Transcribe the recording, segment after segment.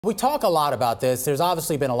We talk a lot about this. There's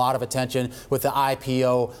obviously been a lot of attention with the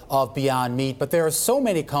IPO of Beyond Meat, but there are so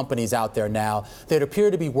many companies out there now that appear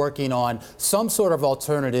to be working on some sort of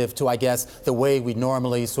alternative to, I guess, the way we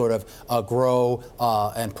normally sort of grow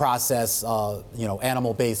and process,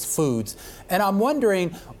 animal-based foods. And I'm wondering,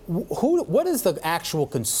 what is the actual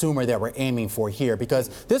consumer that we're aiming for here? Because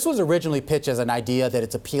this was originally pitched as an idea that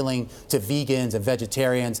it's appealing to vegans and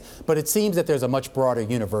vegetarians, but it seems that there's a much broader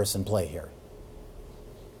universe in play here.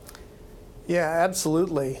 Yeah,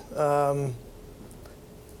 absolutely.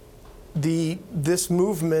 This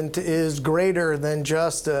movement is greater than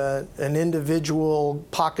just an individual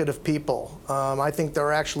pocket of people. I think there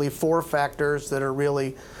are actually 4 factors that are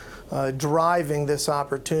really driving this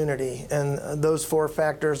opportunity, and those 4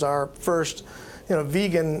 factors are: first,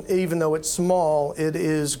 vegan, even though it's small, it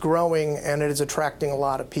is growing and it is attracting a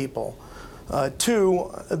lot of people.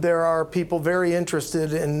 2, there are people very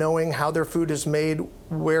interested in knowing how their food is made,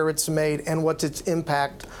 where it's made, and what's its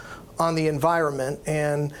impact on the environment.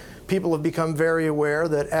 And people have become very aware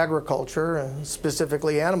that agriculture, and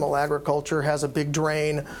specifically animal agriculture, has a big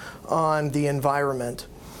drain on the environment.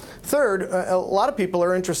 Third, a lot of people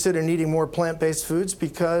are interested in eating more plant-based foods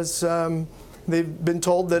because they've been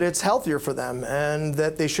told that it's healthier for them and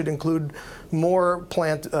that they should include more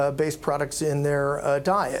plant-based products in their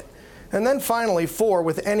diet. And then finally, 4,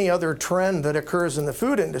 with any other trend that occurs in the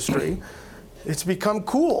food industry, it's become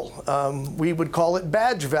cool. We would call it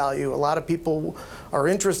badge value. A lot of people are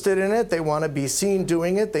interested in it. They want to be seen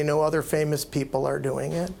doing it. They know other famous people are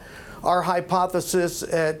doing it. Our hypothesis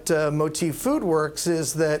at Motif FoodWorks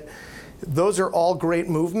is that those are all great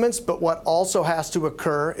movements, but what also has to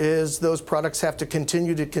occur is those products have to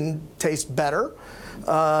continue to taste better.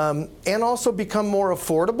 And also become more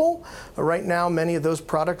affordable. Right now, many of those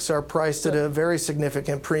products are priced at a very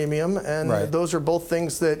significant premium, and those are both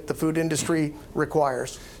things that the food industry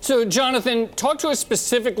requires. So, Jonathan, talk to us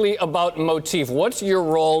specifically about Motif. What's your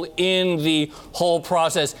role in the whole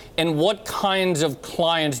process, and what kinds of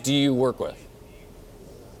clients do you work with?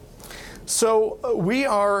 So we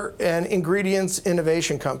are an ingredients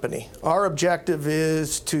innovation company. Our objective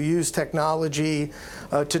is to use technology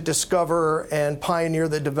to discover and pioneer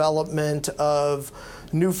the development of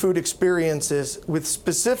new food experiences, with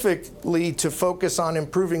specifically to focus on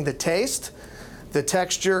improving the taste, the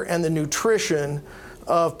texture, and the nutrition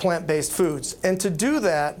of plant-based foods. And to do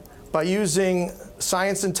that by using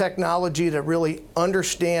science and technology to really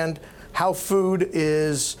understand how food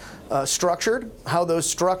is structured, how those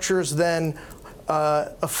structures then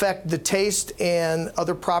affect the taste and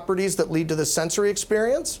other properties that lead to the sensory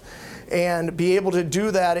experience, and be able to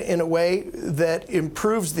do that in a way that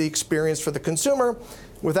improves the experience for the consumer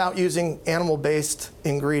without using animal-based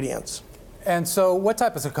ingredients. And so what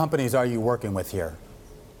types of companies are you working with here?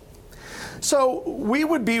 So we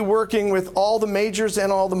would be working with all the majors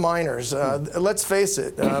and all the minors. Let's face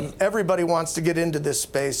it, everybody wants to get into this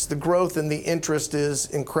space. The growth and the interest is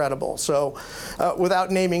incredible. So without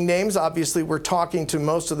naming names, obviously we're talking to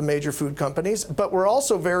most of the major food companies, but we're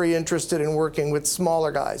also very interested in working with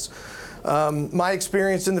smaller guys. My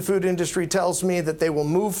experience in the food industry tells me that they will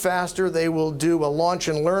move faster, they will do a launch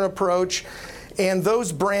and learn approach, and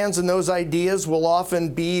those brands and those ideas will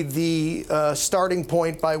often be the starting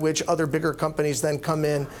point by which other bigger companies then come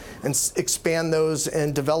in and expand those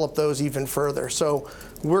and develop those even further. So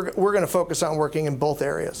we're going to focus on working in both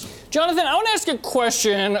areas. Jonathan, I want to ask a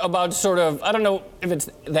question about sort of, I don't know if it's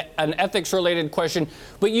an ethics-related question,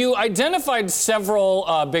 but you identified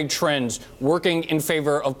several big trends working in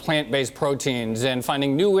favor of plant-based proteins and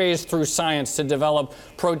finding new ways through science to develop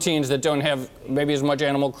proteins that don't have maybe as much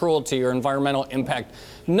animal cruelty or environmental impact.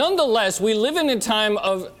 Nonetheless, we live in a time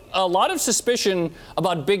of a lot of suspicion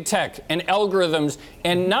about big tech and algorithms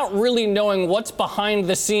and not really knowing what's behind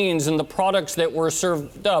the scenes in the products that were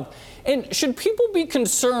served up. And should people be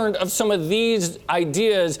concerned of some of these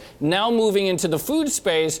ideas now moving into the food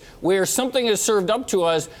space where something is served up to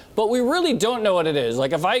us, but we really don't know what it is?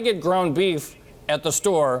 Like if I get ground beef at the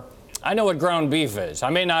store, I know what ground beef is. I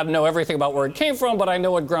may not know everything about where it came from, but I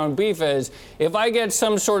know what ground beef is. If I get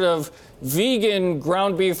some sort of vegan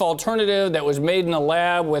ground beef alternative that was made in a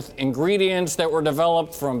lab with ingredients that were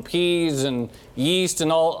developed from peas and yeast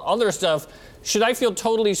and all other stuff, should I feel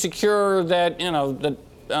totally secure that,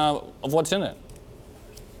 of what's in it?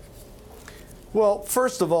 Well,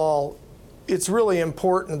 first of all, it's really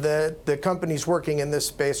important that the companies working in this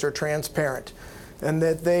space are transparent, and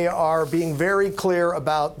that they are being very clear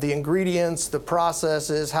about the ingredients, the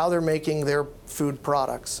processes, how they're making their food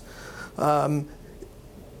products.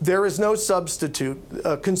 There is no substitute.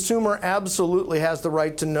 A consumer absolutely has the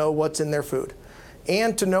right to know what's in their food.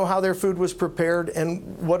 and to know how their food was prepared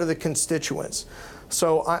and what are the constituents.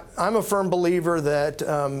 So I'm a firm believer that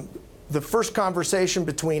the first conversation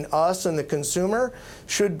between us and the consumer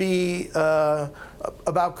should be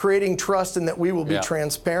about creating trust and that we will be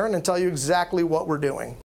transparent and tell you exactly what we're doing.